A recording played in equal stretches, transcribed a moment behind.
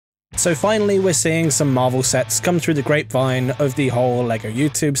So finally we're seeing some Marvel sets come through the grapevine of the whole LEGO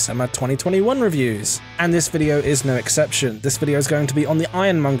YouTube Summer 2021 reviews. And this video is no exception. This video is going to be on the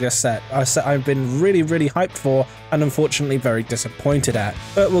Ironmonger set, a set I've been really hyped for and unfortunately very disappointed at.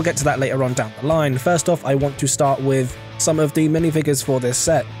 But we'll get to that later on down the line. First off, I want to start with some of the minifigures for this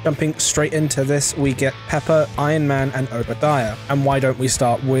set. Jumping straight into this, we get Pepper, Iron Man, and Obadiah. And why don't we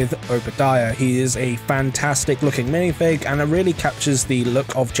start with Obadiah? He is a fantastic looking minifig and it really captures the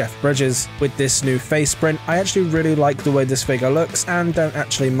look of Jeff Bridges with this new face print. I actually really like the way this figure looks and don't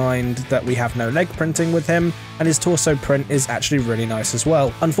actually mind that we have no leg printing with him, and his torso print is actually really nice as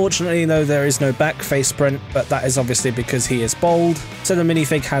well. Unfortunately though, there is no back face print, but that is obviously because he is bald, so the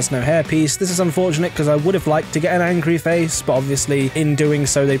minifig has no hairpiece. This is unfortunate because I would have liked to get an angry face, but obviously in doing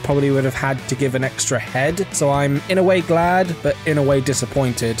so they probably would have had to give an extra head, so I'm in a way glad but in a way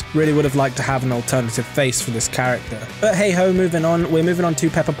disappointed. Really would have liked to have an alternative face for this character. But hey ho, moving on, we're moving on to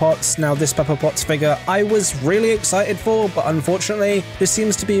Pepper Potts. Now this Pepper Potts figure I was really excited for, but unfortunately this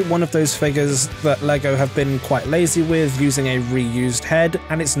seems to be one of those figures that LEGO have been quite lazy with, using a reused head,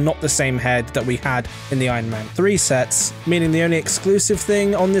 and it's not the same head that we had in the Iron Man 3 sets, meaning the only exclusive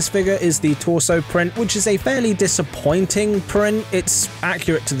thing on this figure is the torso print, which is a fairly disappointing print. It's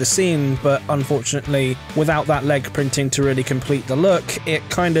accurate to the scene, but unfortunately without that leg printing to really complete the look, it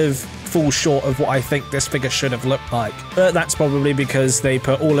kind of falls short of what I think this figure should have looked like. But that's probably because they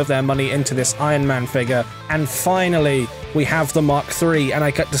put all of their money into this Iron Man figure, and finally we have the Mark III, and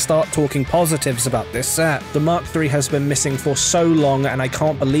I get to start talking positives about this set. The Mark III has been missing for so long and I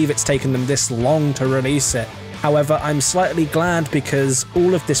can't believe it's taken them this long to release it. However, I'm slightly glad because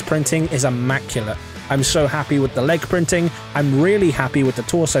all of this printing is immaculate. I'm so happy with the leg printing, I'm really happy with the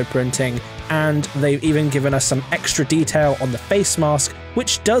torso printing, and they've even given us some extra detail on the face mask,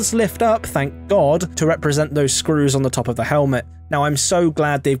 which does lift up, thank God, to represent those screws on the top of the helmet. Now I'm so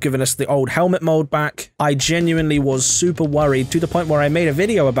glad they've given us the old helmet mold back. I genuinely was super worried to the point where I made a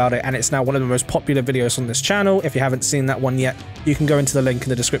video about it, and it's now one of the most popular videos on this channel. If you haven't seen that one yet, you can go into the link in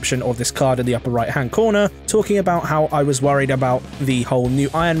the description of this card in the upper right hand corner, talking about how I was worried about the whole new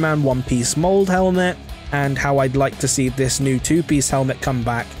Iron Man one-piece mold helmet and how I'd like to see this new two-piece helmet come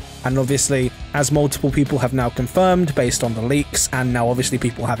back. And obviously, as multiple people have now confirmed based on the leaks and now obviously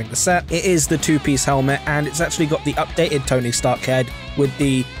people having the set, it is the two-piece helmet, and it's actually got the updated Tony Stark head with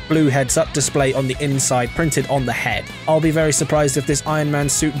the blue heads-up display on the inside printed on the head. I'll be very surprised if this Iron Man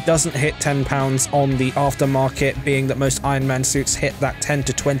suit doesn't hit £10 on the aftermarket, being that most Iron Man suits hit that £10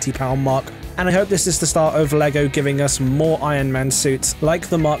 to £20 mark. And I hope this is the start of LEGO giving us more Iron Man suits like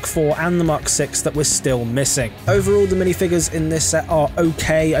the Mark IV and the Mark VI that we're still missing. Overall, the minifigures in this set are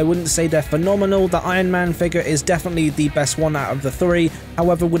okay. I wouldn't say they're phenomenal. The Iron Man figure is definitely the best one out of the three.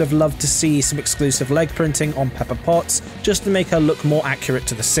 However, would have loved to see some exclusive leg printing on Pepper Potts just to make her look more accurate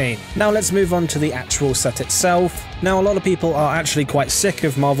to the scene. Now let's move on to the actual set itself. Now a lot of people are actually quite sick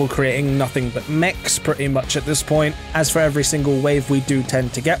of Marvel creating nothing but mechs pretty much at this point, as for every single wave we do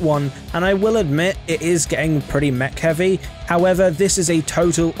tend to get one, and I will admit it is getting pretty mech heavy. However, this is a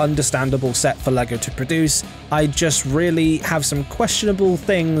total understandable set for LEGO to produce. I just really have some questionable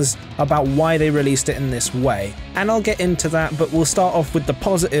things about why they released it in this way, and I'll get into that, but we'll start off with the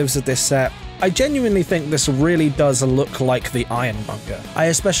positives of this set. I genuinely think this really does look like the Ironmonger. I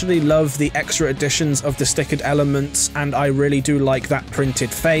especially love the extra additions of the stickered elements, and I really do like that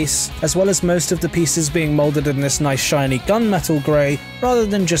printed face, as well as most of the pieces being molded in this nice shiny gunmetal grey rather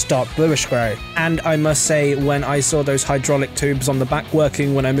than just dark bluish grey. And I must say, when I saw those hydraulic tubes on the back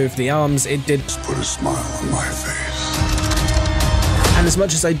working when I moved the arms, it did put a smile on my face. And as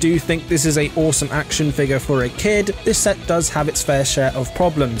much as I do think this is an awesome action figure for a kid, this set does have its fair share of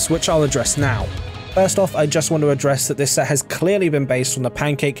problems, which I'll address now. First off, I just want to address that this set has clearly been based on the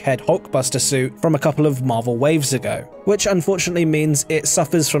Pancake Head Hulkbuster suit from a couple of Marvel waves ago, which unfortunately means it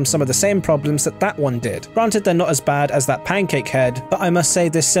suffers from some of the same problems that that one did. Granted, they're not as bad as that Pancake Head, but I must say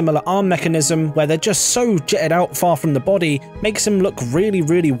this similar arm mechanism, where they're just so jetted out far from the body, makes him look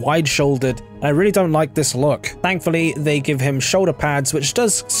really wide-shouldered, and I really don't like this look. Thankfully, they give him shoulder pads, which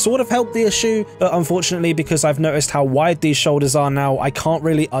does sort of help the issue, but unfortunately, because I've noticed how wide these shoulders are now, I can't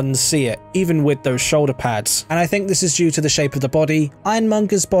really unsee it, even with those shoulder pads. And I think this is due to the shape of the body.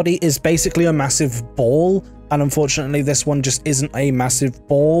 Ironmonger's body is basically a massive ball, and unfortunately this one just isn't a massive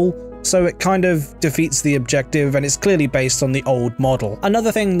ball, so it kind of defeats the objective, and it's clearly based on the old model.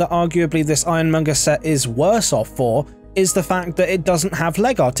 Another thing that arguably this Ironmonger set is worse off for is the fact that it doesn't have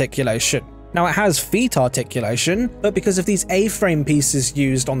leg articulation. Now it has feet articulation, but because of these A-frame pieces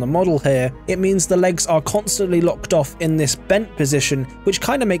used on the model here, it means the legs are constantly locked off in this bent position, which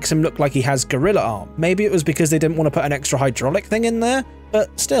kind of makes him look like he has gorilla arm. Maybe it was because they didn't want to put an extra hydraulic thing in there,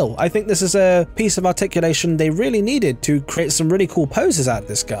 but still, I think this is a piece of articulation they really needed to create some really cool poses out of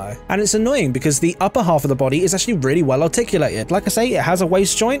this guy. And it's annoying because the upper half of the body is actually really well articulated. Like I say, it has a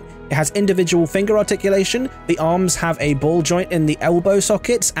waist joint, it has individual finger articulation, the arms have a ball joint in the elbow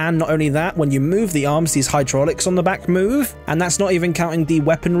sockets, and not only that, when you move the arms, these hydraulics on the back move, and that's not even counting the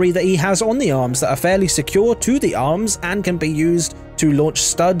weaponry that he has on the arms that are fairly secure to the arms and can be used to launch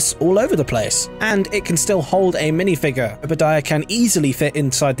studs all over the place. And it can still hold a minifigure. Obadiah can easily fit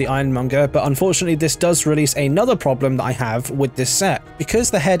inside the Ironmonger, but unfortunately this does release another problem that I have with this set. Because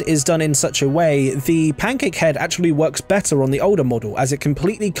the head is done in such a way, the pancake head actually works better on the older model as it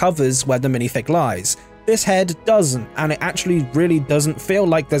completely covers where the minifig lies. This head doesn't, and it actually really doesn't feel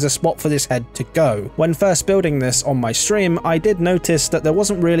like there's a spot for this head to go. When first building this on my stream, I did notice that there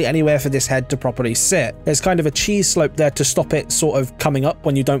wasn't really anywhere for this head to properly sit. There's kind of a cheese slope there to stop it sort of coming up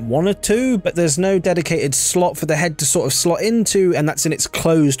when you don't want it to, but there's no dedicated slot for the head to sort of slot into, and that's in its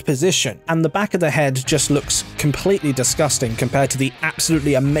closed position. And the back of the head just looks completely disgusting compared to the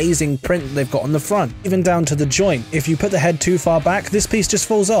absolutely amazing print that they've got on the front. Even down to the joint. If you put the head too far back, this piece just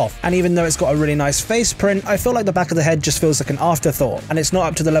falls off. And even though it's got a really nice face print, I feel like the back of the head just feels like an afterthought, and it's not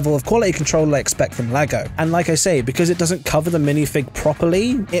up to the level of quality control I expect from LEGO. And like I say, because it doesn't cover the minifig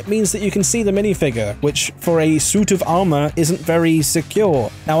properly, it means that you can see the minifigure, which for a suit of armor isn't very secure.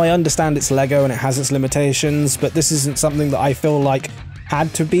 Now I understand it's LEGO and it has its limitations, but this isn't something that I feel like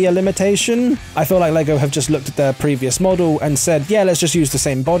had to be a limitation. I feel like LEGO have just looked at their previous model and said, yeah, let's just use the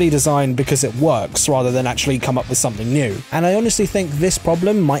same body design because it works, rather than actually come up with something new. And I honestly think this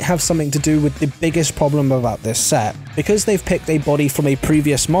problem might have something to do with the biggest problem about this set. Because they've picked a body from a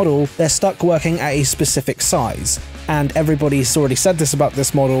previous model, they're stuck working at a specific size. And everybody's already said this about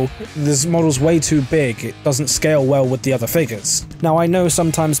this model's way too big, it doesn't scale well with the other figures. Now I know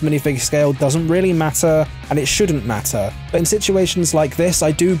sometimes minifig scale doesn't really matter, and it shouldn't matter, but in situations like this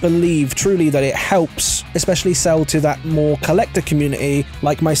I do believe truly that it helps, especially sell to that more collector community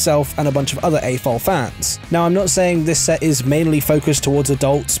like myself and a bunch of other AFOL fans. Now I'm not saying this set is mainly focused towards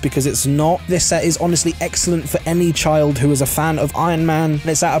adults, because it's not. This set is honestly excellent for any child who is a fan of Iron Man, and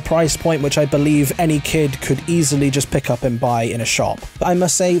it's at a price point which I believe any kid could easily just pick up and buy in a shop. But I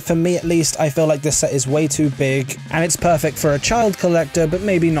must say, for me at least, I feel like this set is way too big, and it's perfect for a child collector but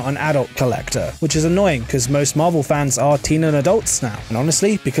maybe not an adult collector, which is annoying because most Marvel fans are teen and adults now. And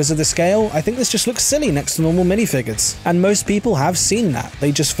honestly, because of the scale, I think this just looks silly next to normal minifigures. And most people have seen that,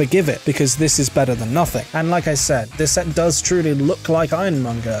 they just forgive it because this is better than nothing. And like I said, this set does truly look like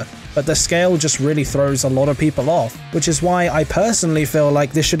Ironmonger, but the scale just really throws a lot of people off, which is why I personally feel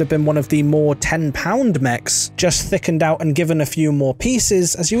like this should have been one of the more £10 mechs, just thickened out and given a few more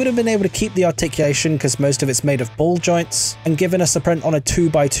pieces, as you would have been able to keep the articulation because most of it's made of ball joints, and given us a print on a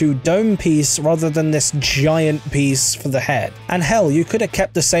 2x2 dome piece rather than this giant piece for the head. And hell, you could have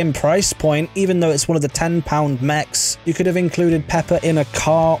kept the same price point even though it's one of the £10 mechs. You could have included Pepper in a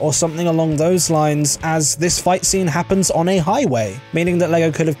car or something along those lines, as this fight scene happens on a highway, meaning that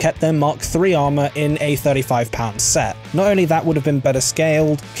LEGO could have kept their Mark III armor in a £35 set. Not only that would have been better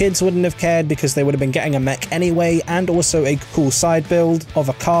scaled, kids wouldn't have cared because they would have been getting a mech anyway, and also a cool side build of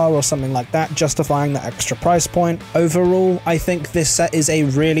a car or something like that, justifying that extra price point. Overall, I think this set is a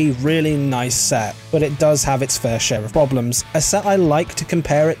really, really nice set, but it does have its fair share of problems. A set I like to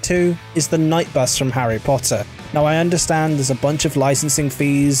compare it to is the Night Bus from Harry Potter. Now I understand there's a bunch of licensing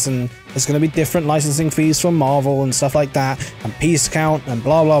fees, and there's going to be different licensing fees from Marvel and stuff like that, and piece count and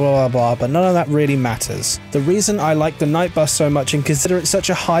blah blah blah blah blah, but none of that really matters. The reason I like the Night Bus so much and consider it such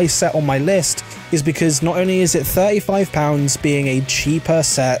a high set on my list is because not only is it £35 being a cheaper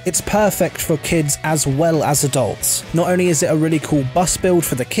set, it's perfect for kids as well as adults. Not only is it a really cool bus build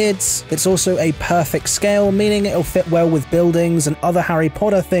for the kids, it's also a perfect scale, meaning it'll fit well with buildings and other Harry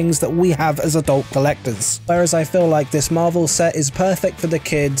Potter things that we have as adult collectors. Whereas I feel like this Marvel set is perfect for the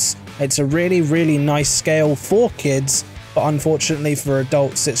kids. It's a really, really nice scale for kids, but unfortunately for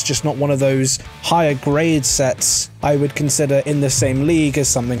adults, it's just not one of those higher grade sets I would consider in the same league as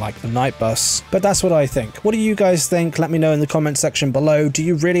something like the Night Bus. But that's what I think. What do you guys think? Let me know in the comment section below. Do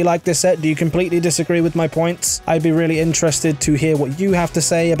you really like this set? Do you completely disagree with my points? I'd be really interested to hear what you have to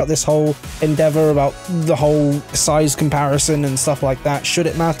say about this whole endeavor, about the whole size comparison and stuff like that. Should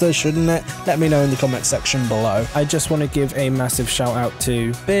it matter? Shouldn't it? Let me know in the comment section below. I just want to give a massive shout out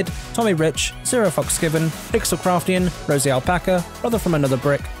to Bid, Tommy Rich, Zero Fox Given, Pixel Craftian, Rosie Alpaca, Brother from Another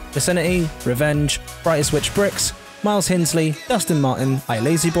Brick, Vicinity, Revenge, Brightest Witch Bricks, Miles Hinsley, Dustin Martin,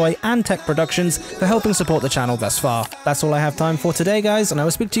 iLazyBoy, and Tech Productions for helping support the channel thus far. That's all I have time for today, guys, and I will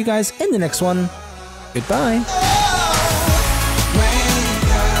speak to you guys in the next one. Goodbye.